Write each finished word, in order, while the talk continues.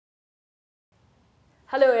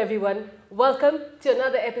Hello everyone, welcome to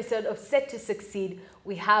another episode of Set to Succeed.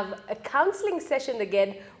 We have a counseling session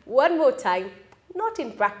again, one more time, not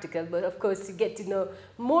in practical, but of course to get to know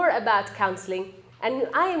more about counseling. And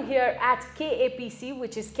I am here at KAPC,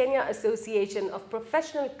 which is Kenya Association of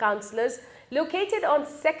Professional Counselors, located on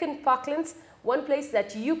 2nd Parklands, one place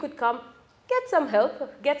that you could come, get some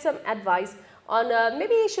help, get some advice on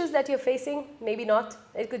maybe issues that you're facing, maybe not.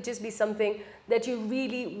 It could just be something that you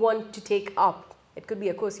really want to take up. It could be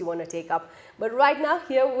a course you want to take up. But right now,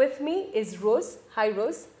 here with me is Rose. Hi,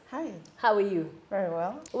 Rose. Hi. How are you? Very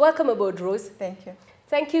well. Welcome aboard, Rose. Thank you.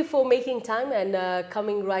 Thank you for making time and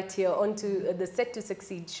coming right here onto the Set to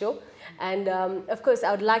Succeed show. And of course,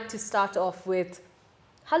 I would like to start off with,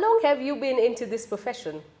 how long have you been into this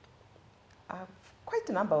profession? Quite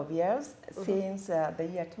a number of years, since the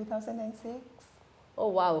year 2006. Oh,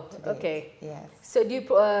 wow. Okay. Yes. So do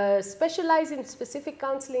you specialize in specific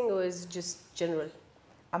counseling or is it just general?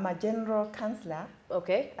 I'm a general counselor.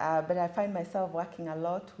 Okay. But I find myself working a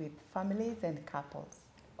lot with families and couples.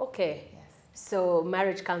 Okay. Yes. So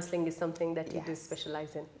marriage counseling is something that you do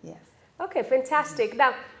specialize in? Yes. Okay, fantastic.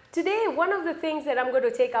 Now, today, one of the things that I'm going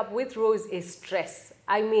to take up with Rose is stress.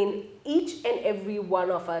 I mean, each and every one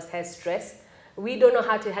of us has stress. We don't know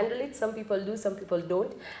how to handle it. Some people do, some people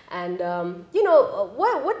don't. And, you know,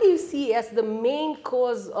 what do you see as the main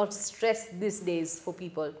cause of stress these days for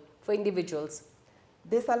people, for individuals?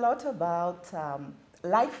 There's a lot about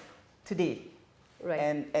life today.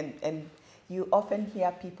 Right. And you often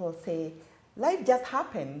hear people say, life just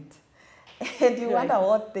happened. And you wonder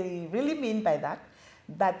what they really mean by that.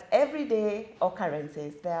 But everyday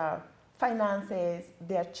occurrences, there are finances,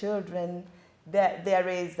 there are children, there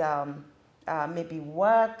is maybe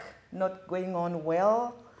work not going on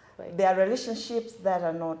well. Right. There are relationships that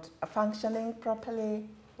are not functioning properly.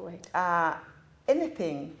 Right.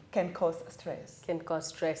 Anything can cause stress. Can cause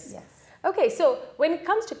stress. Yes. Okay, so when it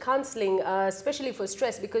comes to counseling, especially for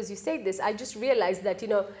stress, because you said this, I just realized that, you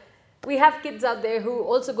know, we have kids out there who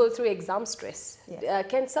also go through exam stress. Yes.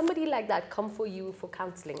 Can somebody like that come for you for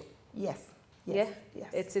counseling? Yes. Yes. Yeah?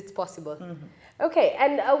 Yes. It's possible. Mm-hmm. Okay,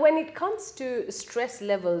 and when it comes to stress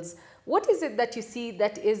levels, what is it that you see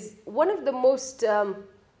that is one of the most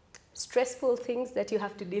stressful things that you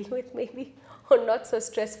have to deal with, maybe, or not so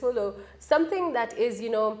stressful, or something that is, you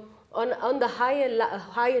know, on the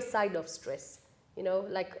higher side of stress? You know,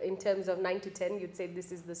 like in terms of 9 to 10, you'd say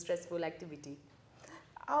this is the stressful activity.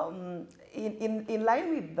 In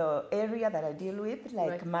line with the area that I deal with,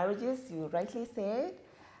 like marriages, you rightly said,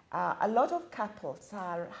 a lot of couples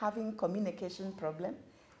are having communication problems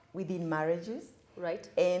within marriages. Right.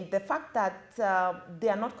 And the fact that they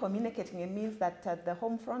are not communicating, it means that at the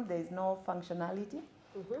home front there is no functionality,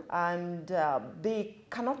 and they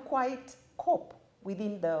cannot quite cope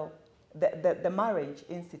within the marriage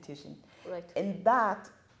institution. Right. And that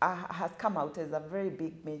has come out as a very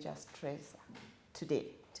big major stress today.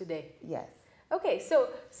 Today. Yes. Okay, so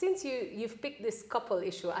since you've picked this couple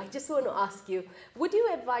issue, I just want to ask you, would you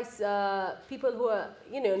advise people who are,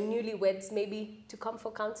 you know, newlyweds maybe to come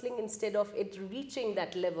for counseling instead of it reaching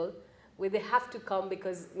that level where they have to come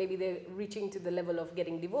because maybe they're reaching to the level of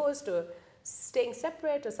getting divorced or staying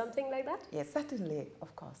separate or something like that? Yes, certainly,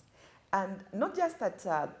 of course. And not just at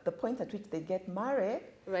the point at which they get married,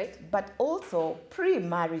 right, but also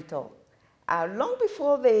pre-marital. Long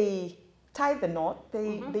before they tie the knot,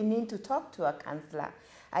 they need to talk to a counselor.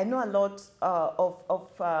 I know a lot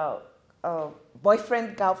of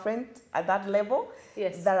boyfriend, girlfriend at that level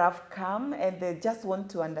that have come and they just want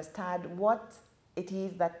to understand what it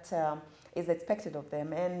is that is expected of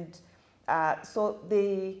them. And so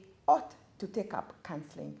they ought to take up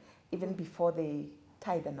counseling even before they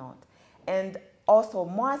tie the knot. And also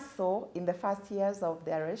more so in the first years of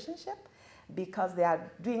their relationship, because they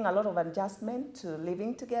are doing a lot of adjustment to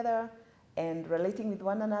living together and relating with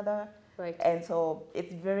one another. Right. And so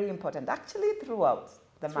it's very important, actually throughout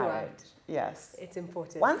the marriage. Yes. It's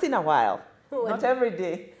important. Once in a while, not every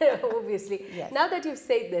day. Obviously. Yes. Now that you've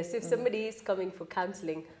said this, if somebody is coming for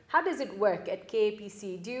counseling, how does it work at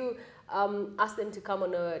KAPC? Do you ask them to come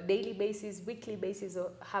on a daily basis, weekly basis,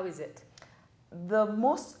 or how is it?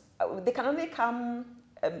 They can only come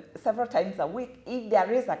several times a week if there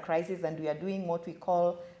is a crisis and we are doing what we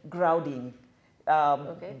call grounding.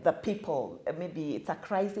 The people, maybe it's a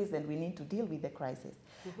crisis and we need to deal with the crisis.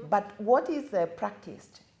 But what is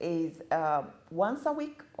practiced is once a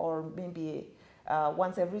week or maybe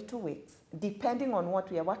once every 2 weeks, depending on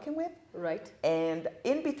what we are working with. Right. And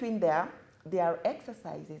in between there are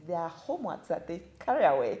exercises, there are homeworks that they carry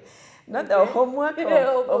away. Not the homework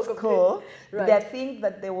of school. Right. There are things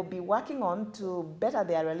that they will be working on to better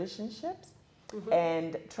their relationships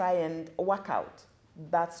and try and work out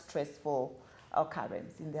that stressful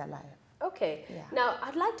occurrence in their life. Okay. Yeah. Now,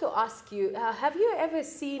 I'd like to ask you, have you ever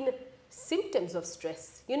seen symptoms of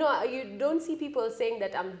stress? You know, you don't see people saying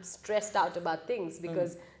that I'm stressed out about things,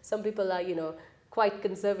 because some people are, you know, quite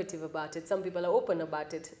conservative about it. Some people are open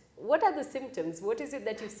about it. What are the symptoms? What is it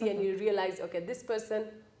that you see and you realize, okay, this person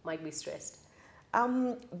might be stressed?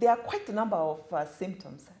 There are quite a number of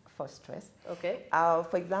symptoms for stress. Okay.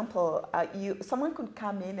 For example, someone could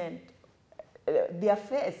come in and their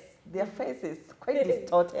face is quite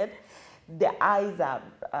distorted. The eyes are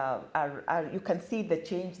you can see the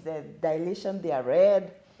change, the dilation, they are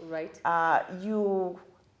red. Right.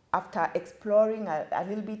 After exploring a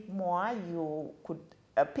little bit more, you could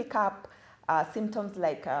pick up symptoms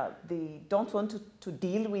like they don't want to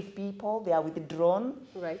deal with people, they are withdrawn.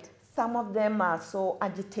 Right. Some of them are so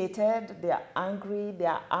agitated, they are angry, they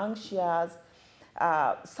are anxious.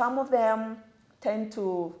 Some of them tend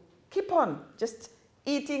to keep on just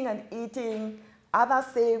eating and eating. Others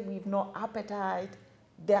say we've no appetite.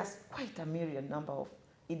 There's quite a myriad number of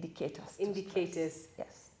indicators. Indicators.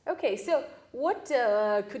 Yes. Okay, so what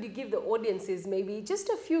could you give the audiences, maybe just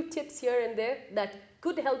a few tips here and there that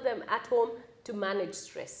could help them at home to manage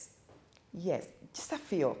stress? Yes, just a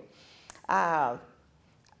few.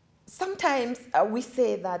 Sometimes we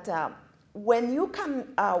say that when you can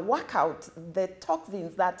work out the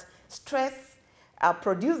toxins that stress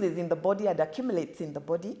produces in the body and accumulates in the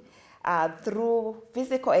body through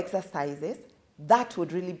physical exercises, that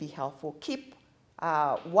would really be helpful. Keep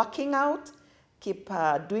working out, keep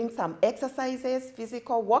doing some exercises.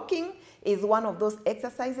 Physical walking is one of those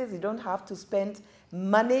exercises. You don't have to spend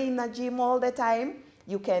money in a gym all the time.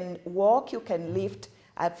 You can walk, you can lift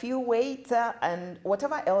a few weights and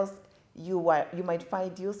whatever else you might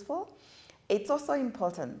find useful. It's also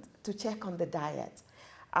important to check on the diet.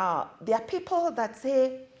 There are people that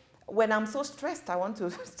say, when I'm so stressed, I want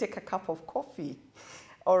to take a cup of coffee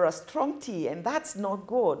or a strong tea, and that's not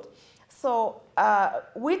good. So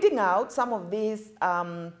weeding out some of these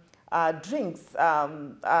drinks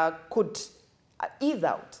could ease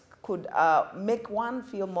out, could make one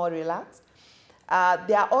feel more relaxed.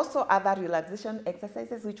 There are also other relaxation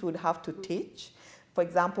exercises which we would have to teach. For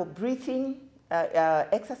example, breathing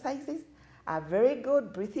exercises are very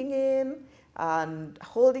good. Breathing in and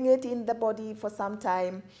holding it in the body for some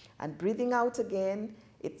time and breathing out again.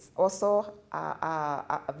 It's also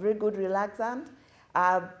a very good relaxant.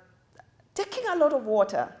 Taking a lot of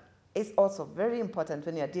water is also very important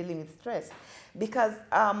when you're dealing with stress, because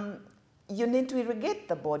you need to irrigate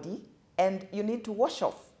the body and you need to wash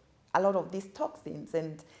off a lot of these toxins,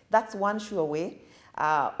 and that's one sure way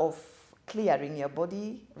of clearing your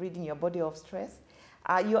body, ridding your body of stress.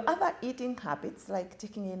 Your other eating habits, like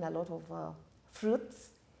taking in a lot of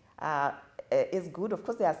fruits, is good. Of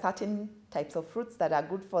course, there are certain types of fruits that are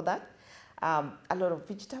good for that. A lot of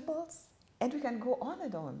vegetables, and we can go on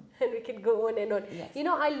and on. And we can go on and on. Yes. You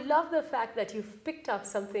know, I love the fact that you've picked up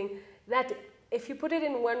something that, if you put it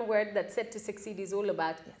in one word, that Set to Succeed is all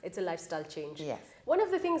about. Yes. It's a lifestyle change. Yes. One of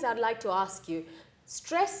the things I'd like to ask you,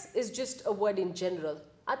 stress is just a word in general.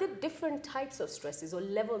 Are there different types of stresses or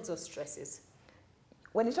levels of stresses?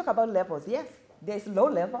 When you talk about levels, yes. There's low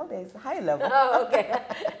level, there's high level. Oh, okay.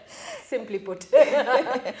 Simply put.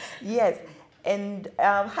 Yes. And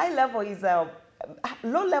high level is,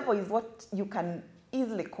 low level is what you can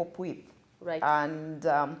easily cope with. Right. And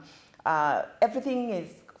everything is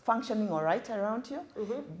functioning all right around you.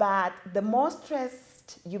 But the more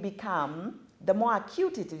stressed you become, the more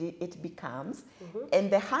acute it becomes,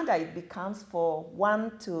 and the harder it becomes for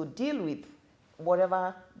one to deal with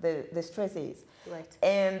whatever the stress is. Right.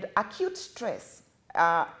 And acute stress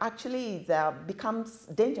actually becomes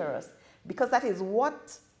dangerous, because that is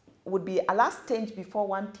what would be a last stage before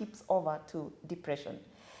one tips over to depression.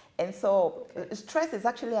 And so stress is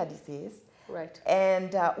actually a disease. Right.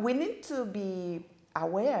 And we need to be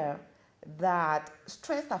aware that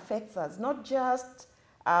stress affects us not just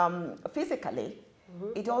physically,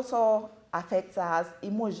 it also affects us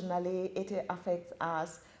emotionally, it affects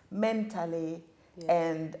us mentally,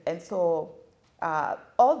 and so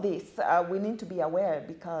all this we need to be aware,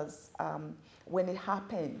 because when it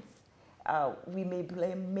happens, we may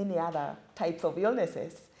blame many other types of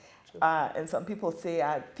illnesses. And some people say,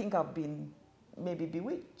 I think I've been maybe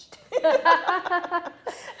bewitched.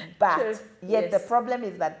 But yet the problem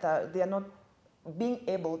is that they are not being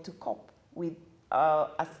able to cope with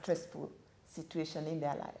a stressful situation in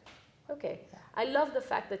their life. Okay. Yeah. I love the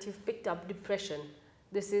fact that you've picked up depression.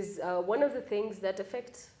 This is one of the things that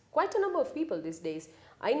affects quite a number of people these days.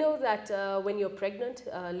 I know that when you're pregnant,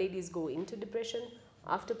 ladies go into depression.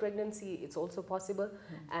 After pregnancy, it's also possible.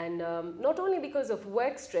 And not only because of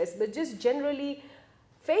work stress, but just generally,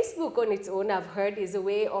 Facebook on its own, I've heard, is a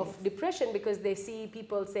way of depression, because they see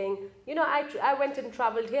people saying, you know, I went and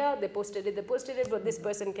traveled here, they posted it, but this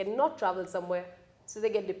person cannot travel somewhere, so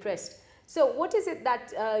they get depressed. So what is it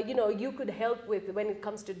that, you know, you could help with when it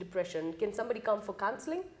comes to depression? Can somebody come for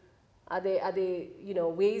counseling? Are there, you know,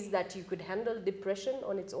 ways that you could handle depression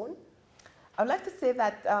on its own? I'd like to say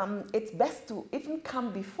that it's best to even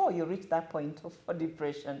come before you reach that point of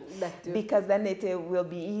depression, because then it will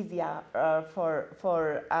be easier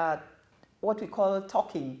for what we call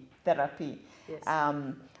talking therapy. Yes.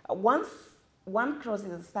 Once one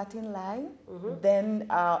crosses a certain line, then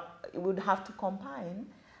you would have to combine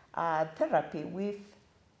therapy with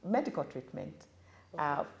medical treatment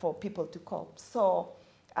for people to cope. So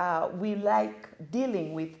we like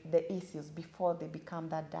dealing with the issues before they become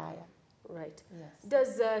that dire. Right. Yes.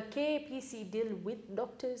 Does KAPC deal with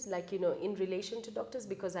doctors, like, you know, in relation to doctors?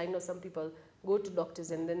 Because I know some people go to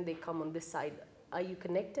doctors and then they come on this side. Are you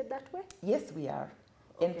connected that way? Yes, we are.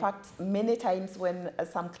 Okay. In fact, many times when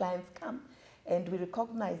some clients come and we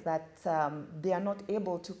recognize that they are not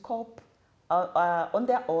able to cope on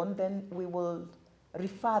their own, then we will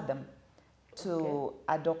refer them to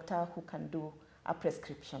a doctor who can do a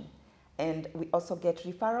prescription. And we also get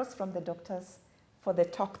referrals from the doctors for the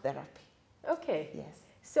talk therapy. Okay. Yes.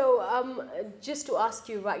 So just to ask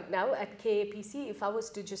you right now, at KAPC, if I was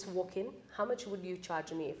to just walk in, how much would you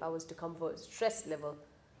charge me if I was to come for stress level?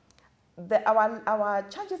 Our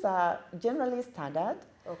charges are generally standard.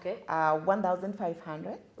 Okay.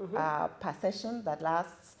 1,500 per session that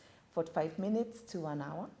lasts 45 minutes to an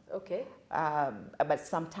hour. Okay. But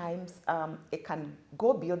sometimes it can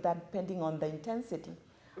go beyond that depending on the intensity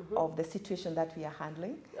of the situation that we are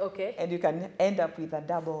handling. Okay. And you can end up with a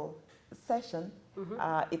double session.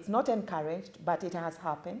 It's not encouraged, but it has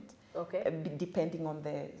happened. Okay. Depending on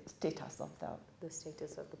the status of the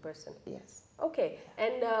status of the person. Yes. Okay.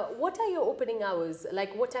 And what are your opening hours?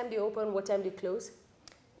 Like, what time do you open? What time do you close?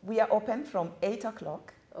 We are open from 8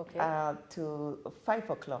 o'clock to 5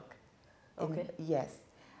 o'clock. Okay. Yes.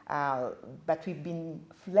 But we've been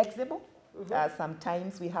flexible.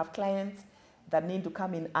 Sometimes we have clients that need to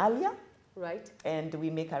come in earlier. Right. And we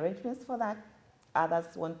make arrangements for that.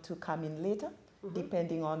 Others want to come in later,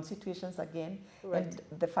 depending on situations again. Right. And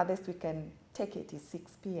the farthest we can take it is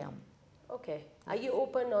 6 p.m. Okay. Are you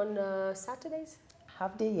open on Saturdays?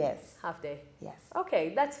 Half day, yes. Half day? Yes.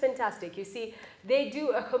 Okay, that's fantastic. You see, they do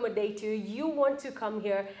accommodate you. You want to come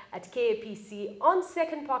here at KAPC on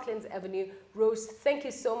 2nd Parklands Avenue. Rose, thank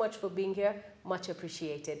you so much for being here. Much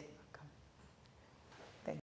appreciated.